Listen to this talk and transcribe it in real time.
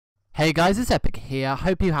Hey guys, it's Epic here.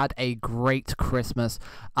 Hope you had a great Christmas.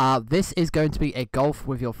 This is going to be a golf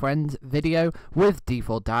with your friends video with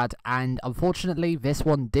D4Dad, and unfortunately this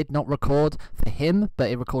one did not record for him, but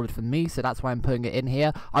it recorded for me, so that's why I'm putting it in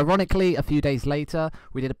here. Ironically, a few days later,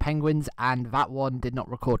 we did a Penguins, and that one did not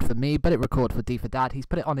record for me, but it recorded for D4Dad. He's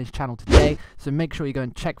put it on his channel today, so make sure you go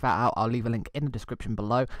and check that out. I'll leave a link in the description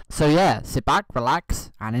below. So yeah, sit back, relax,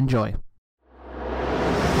 and enjoy.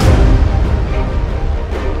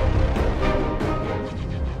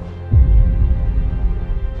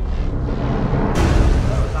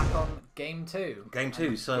 Game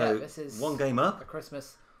two. So yeah, this is one game up. A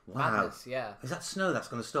Christmas madness. Yeah. Is that snow that's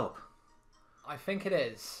going to stop? I think it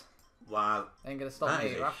is. Wow. Ain't going to stop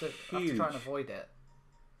me. I have to try and avoid it.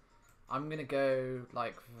 I'm going to go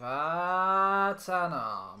like that, and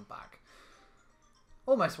I'm back.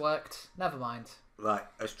 Almost worked. Never mind. Right.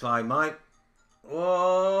 Let's try mine.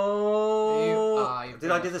 Whoa!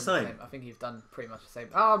 Did I do the same? I think you've done pretty much the same.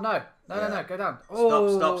 Oh no! No! Go down.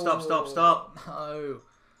 Stop! No.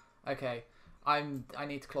 Okay, I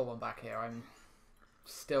need to claw one back here. I'm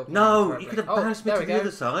still... No, you could have bounced me to the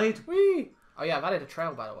other side. Whee! Oh yeah, I've added a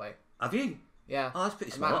trail, by the way. Have you? Yeah. Oh, that's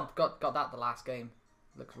pretty smart. Got that the last game.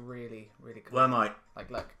 Looks really cool. Where am I?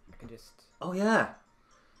 Like, look, I can just... Oh yeah.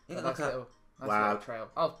 You got nice little trail.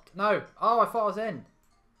 Oh, no. Oh, I thought I was in.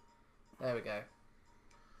 There we go.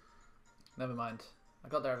 Never mind. I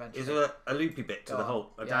got there eventually. Is there a loopy bit to the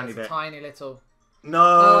hole? A downy bit? A tiny little... No!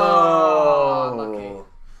 Oh, lucky.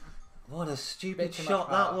 What a stupid shot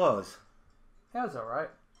that was. That was alright.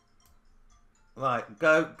 Right,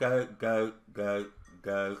 go,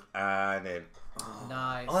 and in. Oh.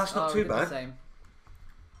 Nice. Oh, that's not too bad. Same.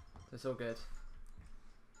 It's all good.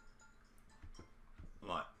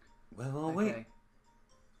 Right, where are we?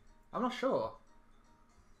 I'm not sure.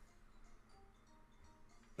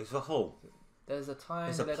 It's a hole. There's a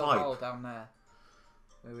tiny little hole down there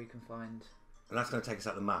where we can find. And that's going to take us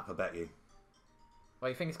out the map, I bet you. Well,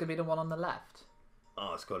 you think it's going to be the one on the left?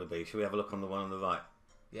 Oh, it's got to be. Should we have a look on the one on the right?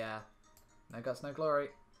 Yeah. No guts, no glory.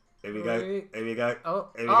 Here we go. Here we go. Oh,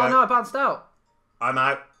 here we go. No, I bounced out. I'm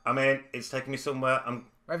out. I'm in. It's taking me somewhere.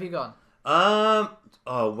 Where have you gone? Oh,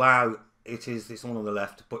 wow. It's the one on the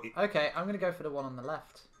left. But okay, I'm going to go for the one on the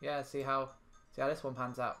left. Yeah, see how this one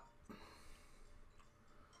pans out.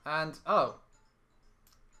 And, oh.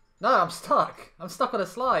 No, I'm stuck. I'm stuck on a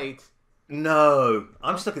slide. No,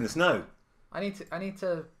 I'm stuck in the snow. I need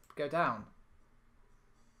to go down.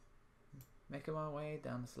 Making my way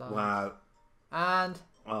down the slide. Wow. And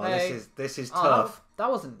this is tough. That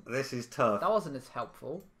wasn't. This is tough. That wasn't as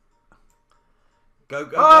helpful. Go!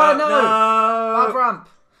 Oh no! Bad ramp.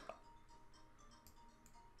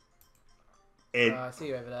 In. I see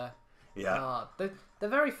you over there. Yeah. They're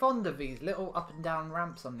very fond of these little up and down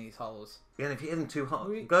ramps on these holes. Yeah, and if you hit them too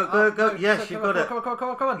hard, go! Yes, you got it. Come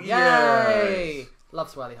on! Yes. Yay!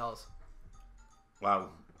 Love swirly holes. Wow,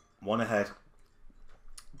 one ahead.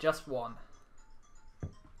 Just one.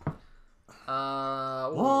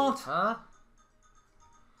 What? Huh?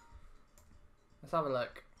 Let's have a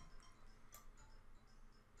look.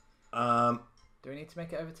 Do we need to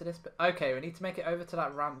make it over to this bit? Okay, we need to make it over to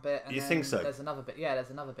that ramp bit. And you think so? There's another bit. Yeah,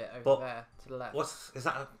 there's another bit over there to the left. Is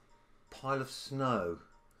that a pile of snow?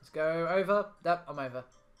 Let's go over. Yep, I'm over.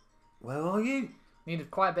 Where are you?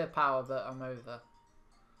 Needed quite a bit of power, but I'm over.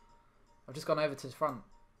 I've just gone over to the front,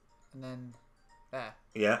 and then there.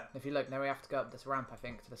 Yeah. And if you look, now we have to go up this ramp, I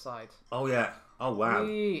think, to the side. Oh yeah. Oh wow.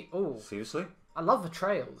 Oh. Seriously? I love the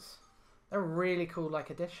trails. They're a really cool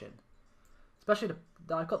addition. Especially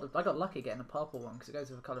I got lucky getting a purple one because it goes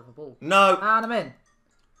with the colour of a ball. No. And I'm in.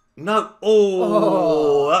 No.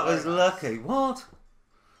 Oh, that was lucky. What?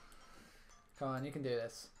 Come on, you can do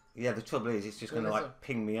this. Yeah, the trouble is, it's just going to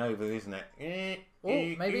ping me over, isn't it?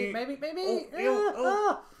 Oh, maybe.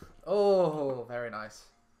 Oh, very nice.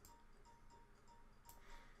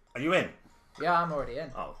 Are you in? Yeah, I'm already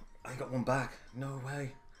in. Oh, I got one back. No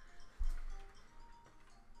way.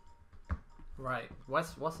 Right.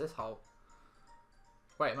 What's this hole?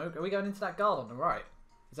 Wait, are we going into that guard on the right?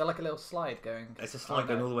 Is there like a little slide going? It's a slide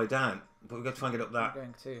going all the way down, but we've got to try and get up that. I'm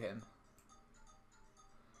going to him.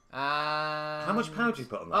 And... How much power do you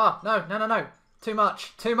put on that? Oh, no. Too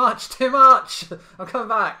much. I'm coming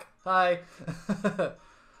back. Hi.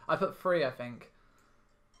 I put 3, I think.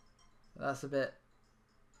 That's a bit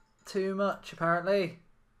too much, apparently.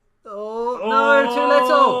 Oh, no, too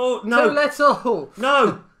little. No. Too little.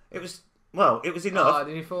 No. It was enough. Oh,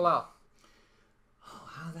 did he fall out?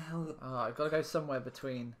 How the hell? Oh, I've got to go somewhere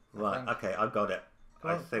between. Right, okay, I've got it.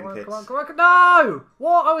 Come on. It's... No!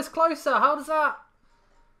 What? I was closer. How does that...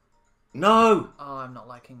 No! Oh, I'm not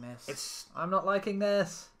liking this. It's... I'm not liking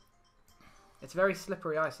this. It's very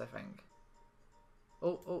slippery ice, I think.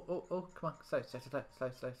 Oh, come on.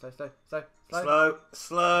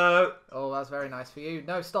 Slow. Oh, that's very nice for you.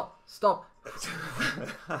 No, stop.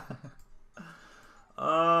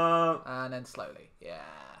 And then slowly. Yeah.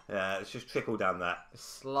 Yeah, let's just trickle down that.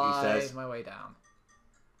 Slide my way down.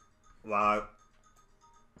 Wow.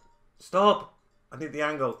 Stop! I need the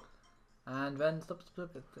angle. And then stop.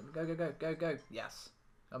 Go. Yes.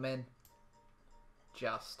 I'm in.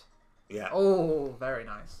 Just. Yeah. Oh, very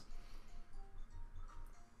nice.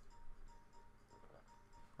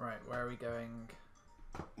 Right, where are we going?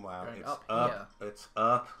 Wow, Going it's up up. It's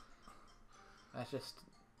up. It's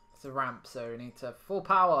a ramp, so we need to full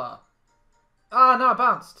power. Ah, no, I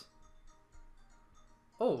bounced.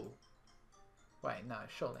 Oh. Wait, no,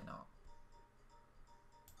 surely not.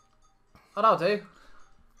 Oh, that'll do.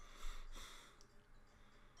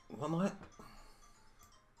 What am I?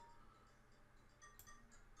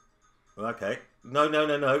 Okay.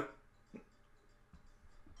 No.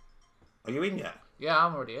 Are you in yet? Yeah,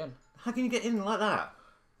 I'm already in. How can you get in like that?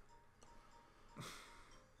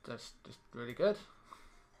 Just really good.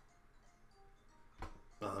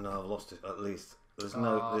 Oh no, I've lost it. At least there's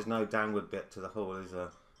no downward bit to the hole, is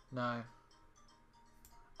there? No.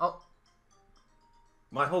 Oh,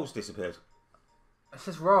 My hole's disappeared. this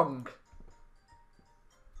is wrong.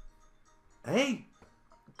 Hey.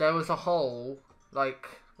 There was a hole,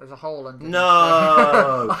 there's a hole under.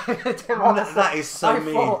 No. That is so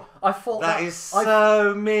mean. I thought that is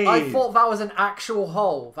so mean. I thought that was an actual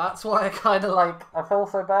hole. That's why I kind of I feel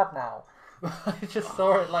so bad now. I just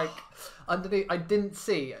saw it underneath. I didn't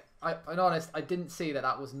see. I'm honest. I didn't see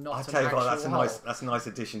that was not. I tell you what, that's a nice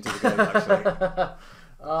addition to the game actually.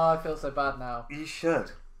 Oh, I feel so bad now. You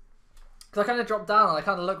should. Because I kind of dropped down and I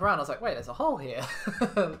kind of looked around. I was like, wait, there's a hole here.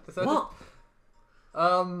 What?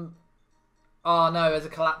 Oh no, there's a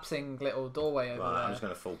collapsing little doorway over there. I'm just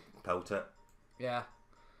going to full pelt it. Yeah.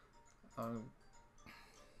 I'm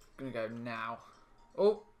going to go now.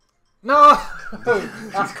 Oh. No!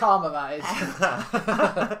 That's karma, that is.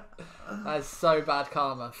 That is so bad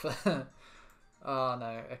karma. Oh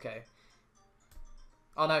no, okay.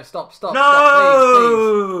 Oh no, stop,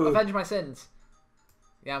 No! please. Avenge my sins.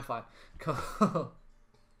 Yeah, I'm fine. Cool.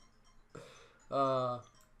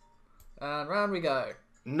 And round we go.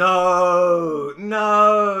 No,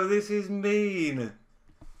 this is mean.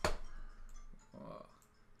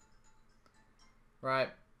 Right,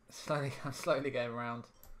 I'm slowly going around.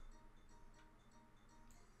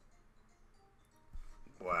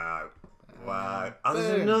 Wow. Oh,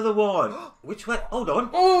 there's another one. Which way? Hold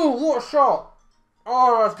on. Oh, what a shot!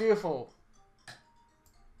 Oh, that's beautiful.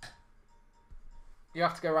 You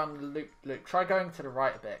have to go around the loop. Try going to the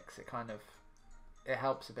right a bit, because it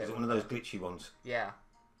helps a bit. Is it one of those glitchy ones? Yeah.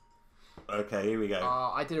 Okay, here we go.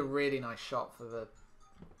 I did a really nice shot for the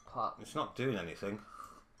putt. It's not doing anything.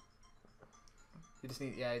 You just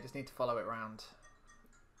need to follow it round.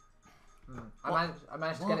 I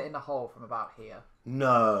managed to get it in the hole from about here.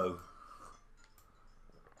 No.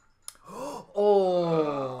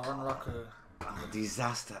 Oh, unlucky. Oh,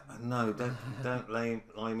 disaster. No, don't lay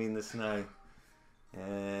me in the snow. I'm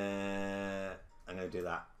going to do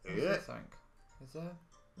that. Is there something? Is there?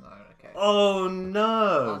 No, okay. Oh,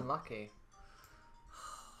 no. Unlucky.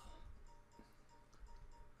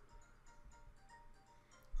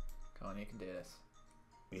 Come on, you can do this.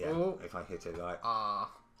 Yeah, Ooh. if I hit it right.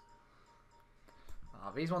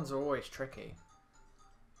 These ones are always tricky.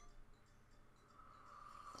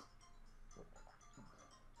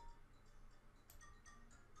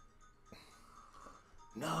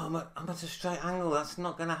 No, I'm at a straight angle. That's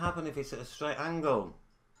not going to happen if it's at a straight angle.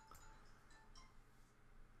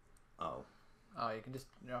 Oh. Oh, you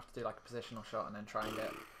have to do a positional shot and then try and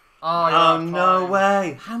get. Oh, no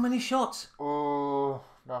way! How many shots? Oh,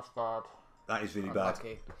 that's bad. That is really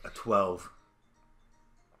Unlucky. bad. A 12.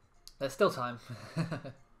 There's still time.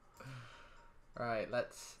 Right,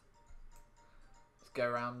 let's go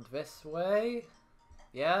around this way.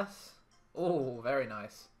 Yes. Oh, very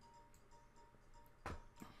nice.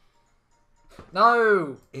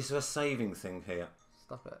 No! Is there a saving thing here?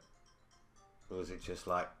 Stop it. Or is it just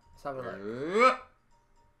like... Let's have a look.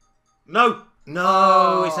 No!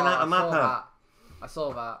 No! It's an out of mapper. I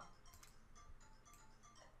saw that.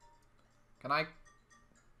 Can I...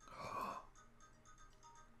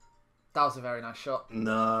 That was a very nice shot.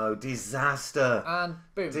 No, disaster. And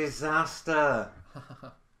boom. Disaster.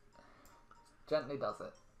 Gently does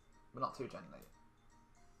it, but not too gently.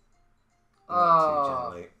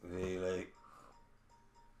 Not too gently, really.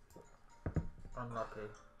 Unlucky.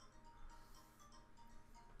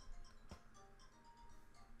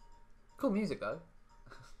 Cool music though.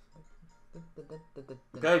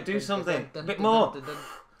 Go, do something. A bit more.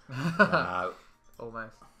 Wow.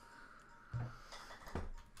 Almost.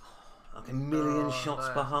 Like a million shots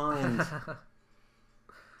behind.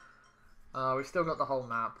 We've still got the whole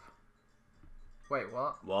map. Wait,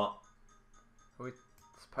 what? What? Are we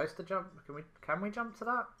supposed to jump? Can we jump to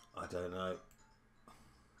that? I don't know.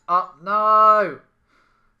 Oh, no!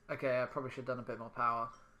 Okay, I probably should have done a bit more power.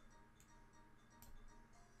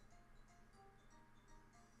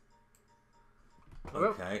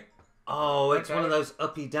 Okay. Oh, it's one of those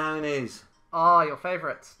uppy downies. Oh, your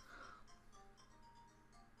favourites.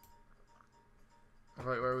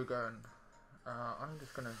 Right, where are we going? I'm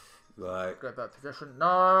just gonna get that position.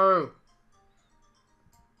 No!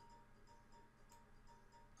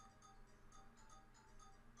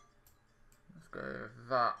 Let's go with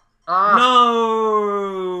that. Ah!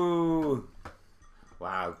 No!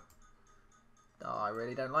 Wow. Oh, I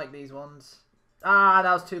really don't like these ones. Ah,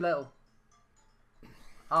 that was too little.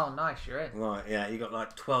 Oh, nice, you're in. Right, yeah, you got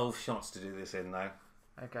like 12 shots to do this in now.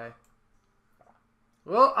 Okay.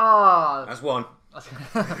 Well, ah! That's one. I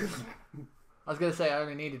was going to say I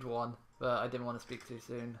only needed one, but I didn't want to speak too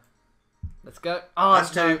soon. Let's go. Oh,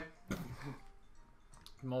 that's two.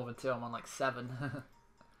 More than two, I'm on like 7.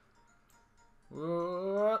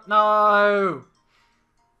 No!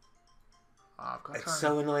 Oh, it's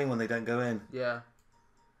so annoying when they don't go in. Yeah.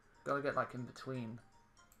 Gotta get like in between.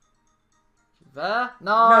 There?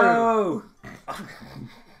 No! Oh,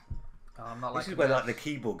 I'm not this is where like the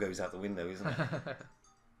keyboard goes out the window, isn't it?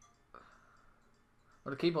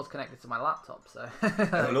 Well, the keyboard's connected to my laptop, so...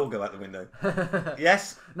 It'll all go out the window.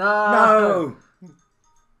 Yes? No! No!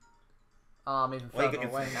 Oh, I'm even further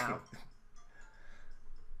away now.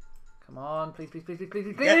 Come on, please, please, please, please,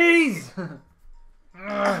 please, please!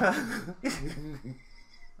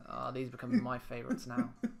 Oh, these are becoming my favourites now.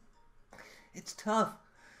 It's tough.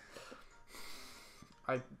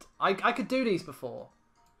 I could do these before.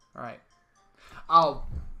 Right. Oh,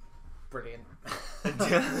 brilliant.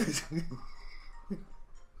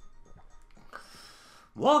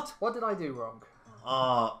 What? What did I do wrong?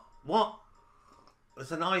 What?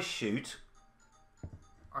 There's an ice chute.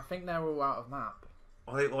 I think they're all out of map.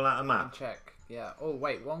 Are they all out of map? Check. Yeah. Oh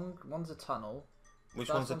wait, one's a tunnel. Which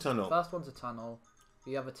one's a tunnel? The first one's a tunnel.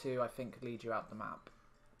 The other two, I think, lead you out the map.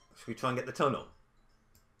 Should we try and get the tunnel?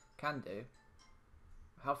 Can do.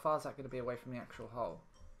 How far is that going to be away from the actual hole?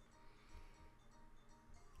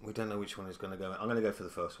 We don't know which one is going to go in. I'm going to go for the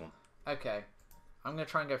first one. Okay. I'm going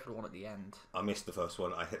to try and go for the one at the end. I missed the first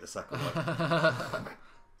one. I hit the second one.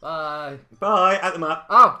 Bye. Bye. Out the map.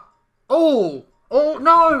 Oh! Oh! Oh,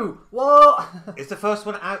 no! What? Is the first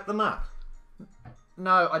one out the map?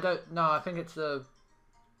 No, I don't... No, I think it's a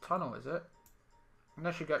tunnel, is it?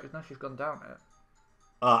 Unless she's gone down it.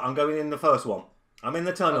 I'm going in the first one. I'm in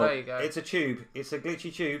the tunnel. Oh, there you go. It's a tube. It's a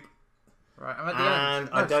glitchy tube. Right, I'm at the end.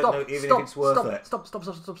 And I don't know even if it's worth it. Stop.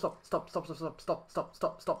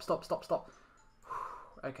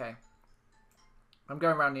 Okay. I'm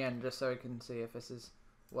going around the end just so we can see if this is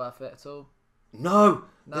worth it at all. No!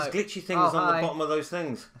 There's glitchy things on hi. the bottom of those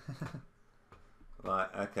things. Right,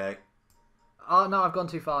 okay. Oh, no, I've gone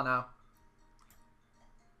too far now.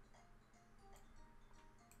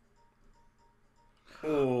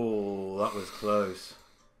 Oh, that was close.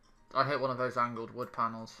 I hit one of those angled wood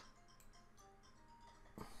panels.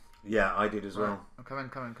 Yeah, I did as well. I'm coming.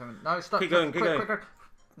 No, stop. Keep going. Quick.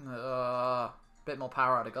 Bit more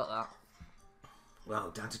power, I'd have got that. Well,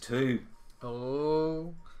 down to 2.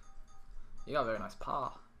 Oh. You got a very nice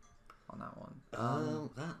par on that one.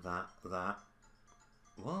 That.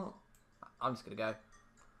 What? I'm just going to go.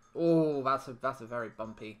 Oh, that's a very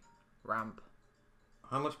bumpy ramp.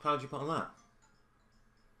 How much power did you put on that?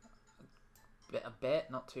 A bit,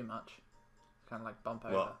 not too much. Kind of like bump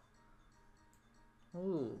over. What?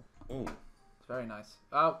 Ooh. Ooh. It's very nice.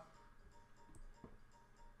 Oh.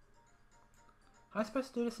 How am I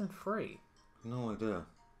supposed to do this in 3? No idea.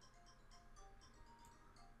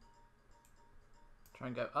 Try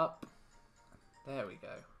and go up. There we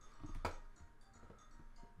go.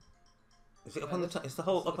 Is it up on the top? Is the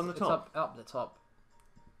hole up on the top? It's up the top.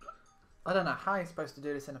 I don't know how you're supposed to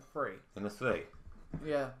do this in a 3. In a 3?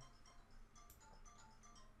 Yeah.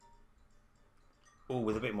 Oh,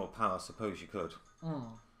 with a bit more power, I suppose you could.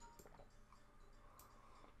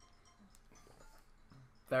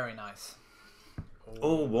 Very nice.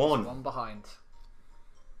 Oh, one. One behind.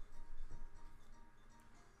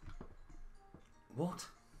 What?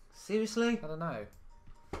 Seriously? I don't know.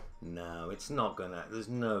 No, it's not gonna. There's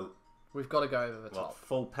no. We've got to go over the top.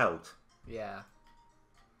 Full pelt? Yeah.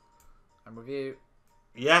 I'm with you.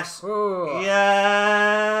 Yes. Ooh.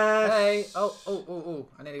 Yes. Hey. Oh.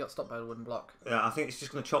 I nearly got stopped by a wooden block. Yeah, I think it's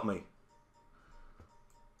just going to chop me.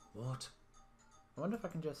 What? I wonder if I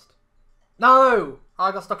can just... No!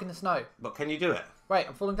 I got stuck in the snow. But can you do it? Wait,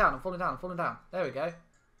 I'm falling down. There we go.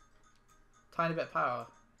 Tiny bit of power.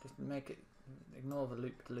 Just make it... Ignore the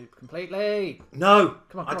loop completely. No.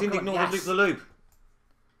 Come on, I didn't ignore the loop.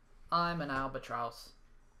 I'm an albatross.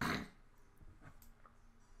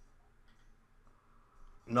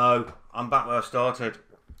 No. I'm back where I started.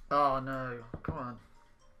 Oh no. Come on.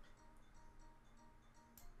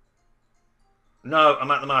 No, I'm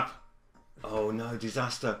at the map. Oh no,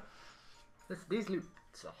 disaster. These loops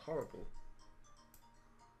are horrible.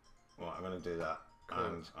 Right, I'm going to do that. Cool.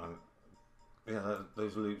 And yeah,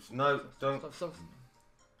 those loops. No, don't. Stop.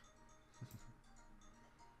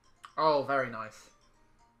 Oh, very nice.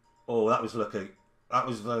 Oh, that was lucky. That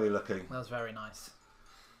was very lucky. That was very nice.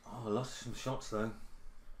 Oh, I lost some shots though.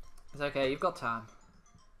 It's okay, you've got time.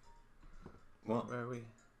 What? Where are we?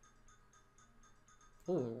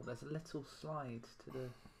 Oh, there's a little slide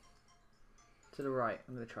to the right.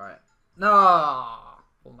 I'm gonna try it. No,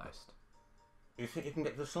 almost. You think you can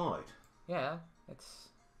get to the slide? Yeah, it's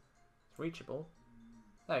reachable.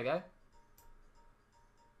 There you go.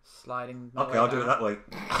 Sliding. Okay, I'll do it that way.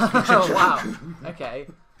 Oh wow. Okay,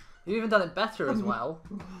 you've even done it better as well.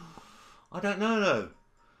 I don't know though.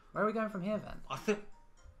 Where are we going from here then? I think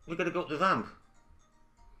we're going to go up the ramp.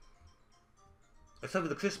 It's over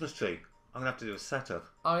the Christmas tree. I'm going to have to do a setup.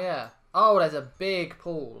 Oh yeah. Oh, there's a big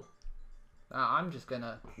pool. I'm just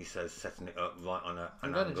gonna. He says setting it up right on I'm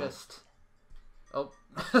an gonna angle. just. Oh,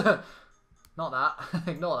 not that.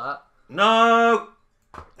 Ignore that. No!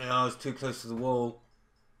 Yeah, I was too close to the wall.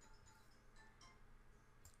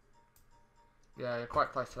 Yeah, you're quite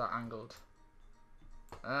close to that angled.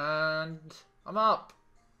 And I'm up.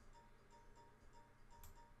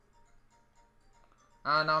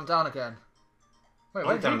 And now I'm down again. Wait,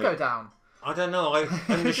 where did you go down? I don't know. I Just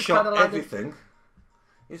undershot kinda landed- everything.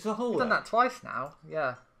 It's a hole I've done there. that twice now.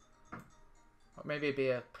 Yeah. Or maybe it'd be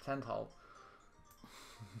a pretend hole.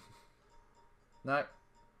 No.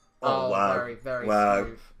 Oh, wow. Very, very Wow.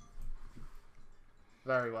 smooth.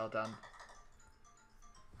 Very well done.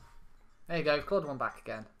 There you go. We've clawed one back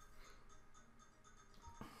again.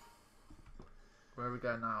 Where are we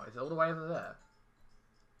going now? Is it all the way over there?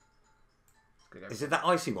 Is it that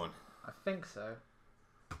icy one? I think so.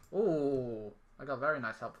 Ooh, I got a very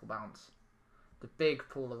nice helpful bounce. The big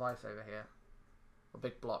pool of ice over here. A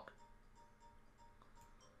big block.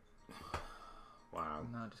 Wow.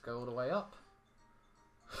 Now just go all the way up.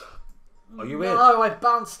 Are you in? No, I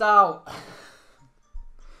bounced out.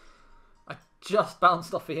 I just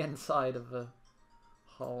bounced off the inside of the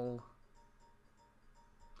hole.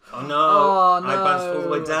 Oh no! Oh, no. I bounced all the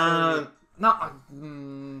way down. No, I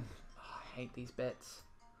hate these bits.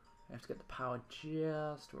 I have to get the power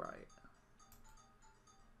just right.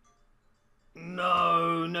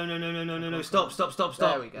 No! No! No! No! No! No! No! No! Stop! Stop! Stop!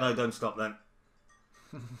 Stop! There we go. No! Don't stop then.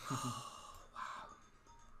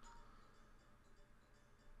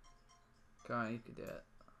 Come on, you can do it.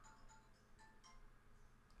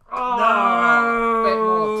 Oh! Bit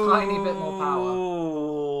more, tiny bit more power.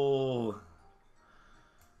 Oh!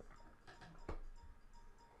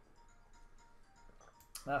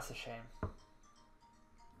 That's a shame.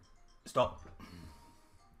 Stop.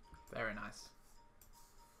 Very nice.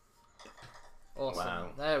 Awesome. Wow.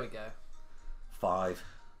 There we go. 5.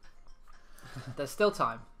 There's still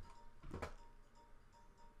time.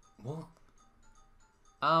 What?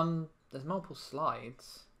 There's multiple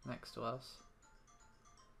slides next to us.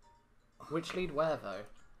 Which lead where though?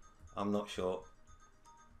 I'm not sure.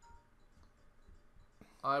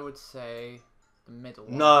 I would say the middle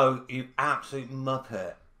one. No, you absolute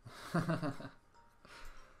muppet.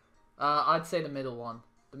 I'd say the middle one.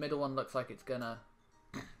 The middle one looks like it's gonna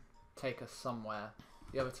take us somewhere.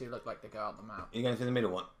 The other two look like they go out the map. You're going for the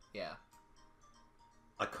middle one? Yeah.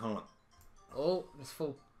 I can't. Oh, just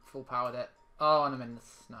full powered it. Oh, and I'm in the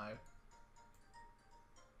snow.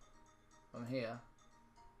 I'm here.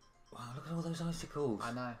 Wow, look at all those icicles.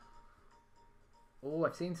 I know. Oh,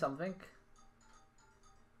 I've seen something.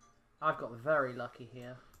 I've got very lucky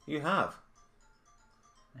here. You have?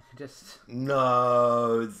 Just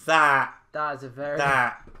No, that is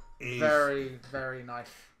a is... very, very nice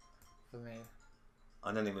for me.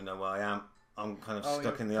 I don't even know where I am. I'm kind of Oh, stuck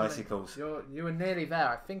you're in the coming- icicles. You were nearly there.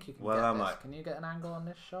 I think you can Where get am this. I? Can you get an angle on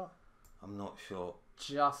this shot? I'm not sure.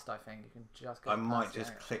 I think you can just go I might past the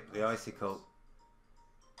just angle. click the icicle.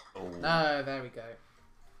 Oh. No, there we go.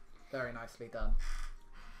 Very nicely done.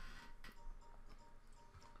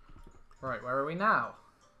 Right, where are we now?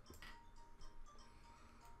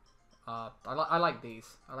 I like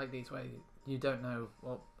these. I like these where you don't know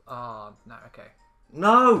what. Oh no, okay.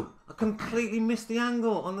 No, I completely missed the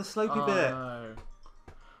angle on the slopey bit. No.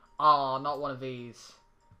 Oh, not one of these.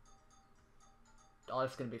 Oh,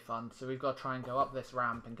 it's gonna be fun. So we've got to try and go up this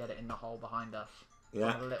ramp and get it in the hole behind us.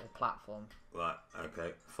 Yeah. On a little platform. Right.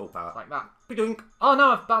 Okay. Full power. Like that. Ba-dunk. Oh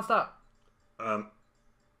no, I've bounced out. I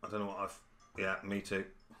don't know what I've. Yeah, me too.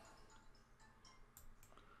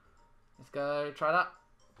 Let's go try that.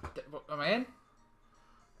 Am I in?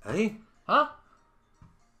 Hey. Huh?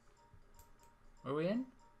 Are we in?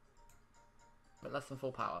 But less than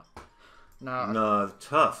full power. No. No,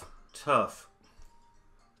 tough.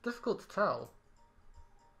 Difficult to tell.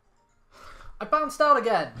 I bounced out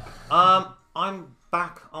again. I'm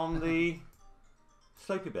back on the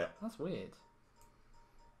slopey bit. That's weird.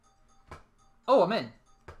 Oh, I'm in.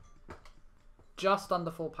 Just under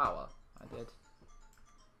full power. I did.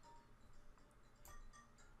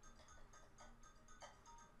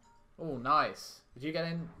 Oh, nice. Did you get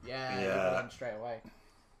in? Yeah, you got in straight away.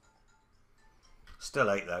 Still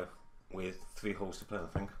 8 though, with 3 holes to play, I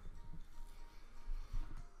think.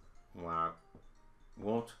 Wow.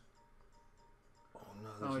 What? Oh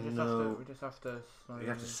no, we there's just have to. You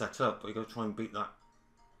have to set up, but you got to try and beat that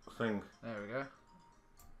thing. There we go.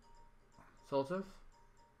 Sort of.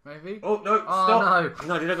 Maybe. Oh no! Oh, stop!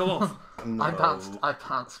 no. No, did I go off? No. I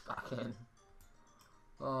bounced back in.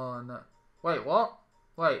 Oh no! Wait, what?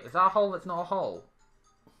 Wait, is that a hole that's not a hole?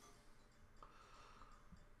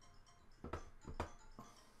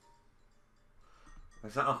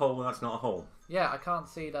 Is that a hole? That's not a hole. Yeah, I can't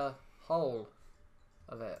see the hole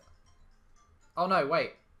of it. Oh no!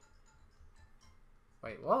 Wait.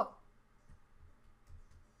 Wait, what?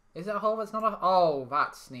 Is it a hole that's not a... Oh,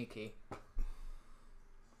 that's sneaky.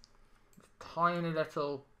 Tiny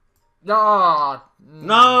little... Ah!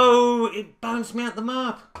 No! It bounced me out the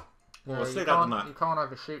map! No, Well, slid out the map. You can't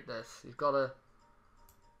overshoot this. You've got to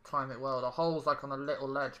time it well. The hole's like on a little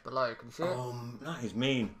ledge below. Can you see it? That is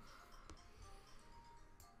mean.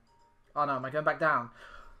 Oh no, am I going back down?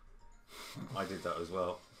 I did that as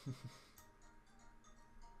well.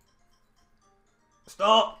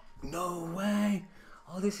 Stop! No way!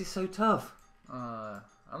 Oh, this is so tough. I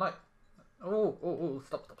like... Oh,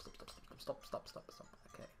 stop.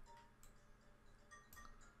 Okay.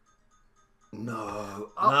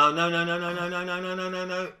 No. Oh.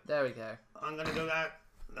 No. There we go. I'm going to do that.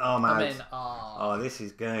 Oh, man. I'm in. Oh, this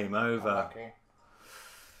is game over. okay.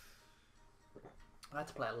 I had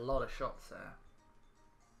to play a lot of shots there.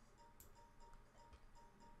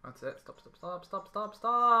 That's it. Stop.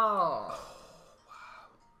 Oh, wow.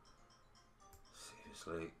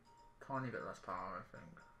 Seriously. Tiny bit less power, I think.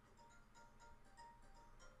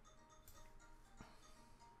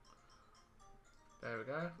 There we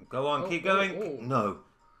go. Go on, keep going. Oh. No.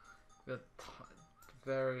 The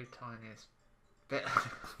very tiniest bit.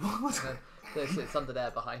 What? It's under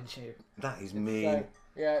there behind you. That is mean.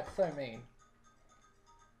 Yeah, it's so mean.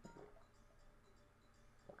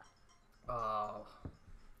 Oh.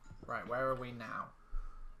 Right, where are we now?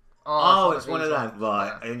 Oh, it's one of them.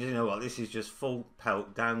 Right, yeah. And you know what? This is just full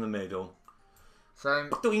pelt down the middle. So.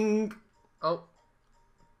 Doing. Oh.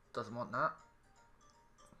 Doesn't want that.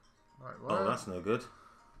 Right, oh, that's no good.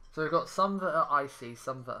 So we've got some that are icy,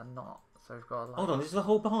 some that are not. So we've got. Like... Hold on, is the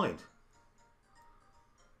hole behind?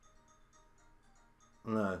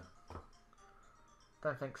 No.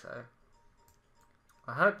 Don't think so.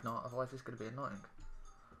 I hope not, otherwise it's going to be annoying.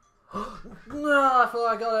 No, I thought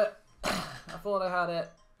I got it. I thought I had it.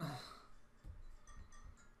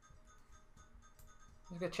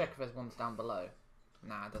 I'm going to check if there's ones down below.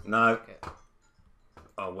 Nah, it doesn't look like it.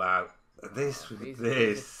 Oh, wow. This these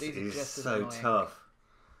is just as so annoying. tough.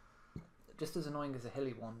 Just as annoying as the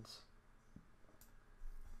hilly ones.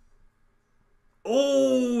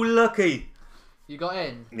 Oh, lucky. You got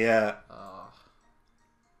in? Yeah. Oh.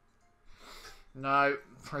 No,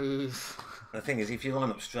 please. The thing is, if you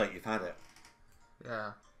line up straight, you've had it.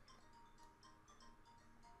 Yeah.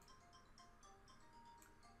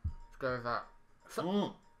 Let's go with that.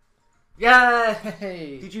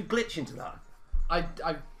 Yay! Did you glitch into that?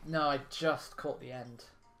 No, I just caught the end.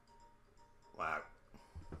 Wow.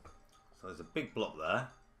 So there's a big block there.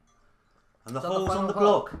 And the Is that the hole's on final the hole?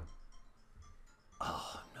 block.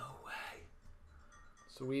 Oh, no way.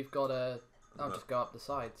 So we've got to... I'll just go up the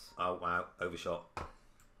sides. Oh, wow. Overshot.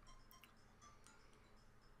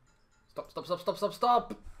 Stop!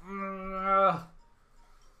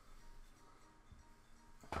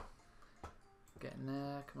 Get in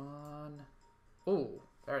there, come on. Ooh,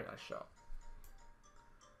 very nice shot.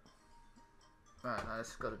 Right, now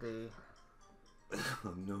it's got to be...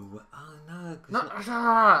 Oh, no. Oh, no. No,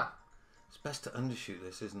 It's best to undershoot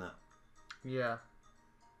this, isn't it? Yeah.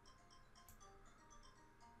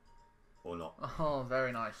 Or not? Oh,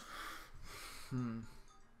 very nice.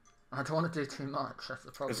 I don't want to do too much. That's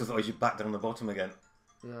the problem. Because otherwise you back down the bottom again.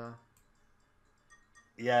 Yeah.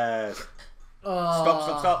 Yes. Oh,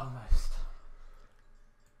 Stop. Almost.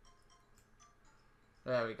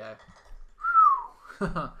 There we go.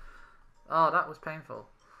 Oh, that was painful.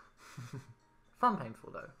 Fun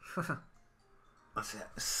painful though. That's it.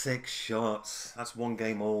 6 shots. That's 1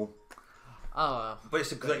 game all. Oh, well. But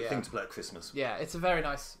it's a great thing to play at Christmas. Yeah, it's a very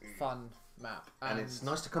nice, fun map. And it's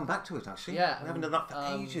nice to come back to it, actually. Yeah. We haven't done that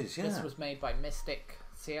for ages, yeah. This was made by Mystic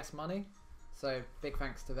CS Money. So, big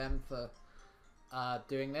thanks to them for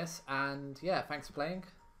doing this. And, yeah, thanks for playing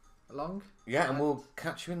along. Yeah, and we'll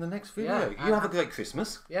catch you in the next video. Yeah, you have a great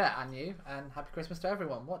Christmas. Yeah, and you. And happy Christmas to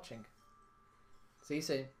everyone watching. See you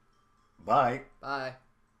soon. Bye. Bye.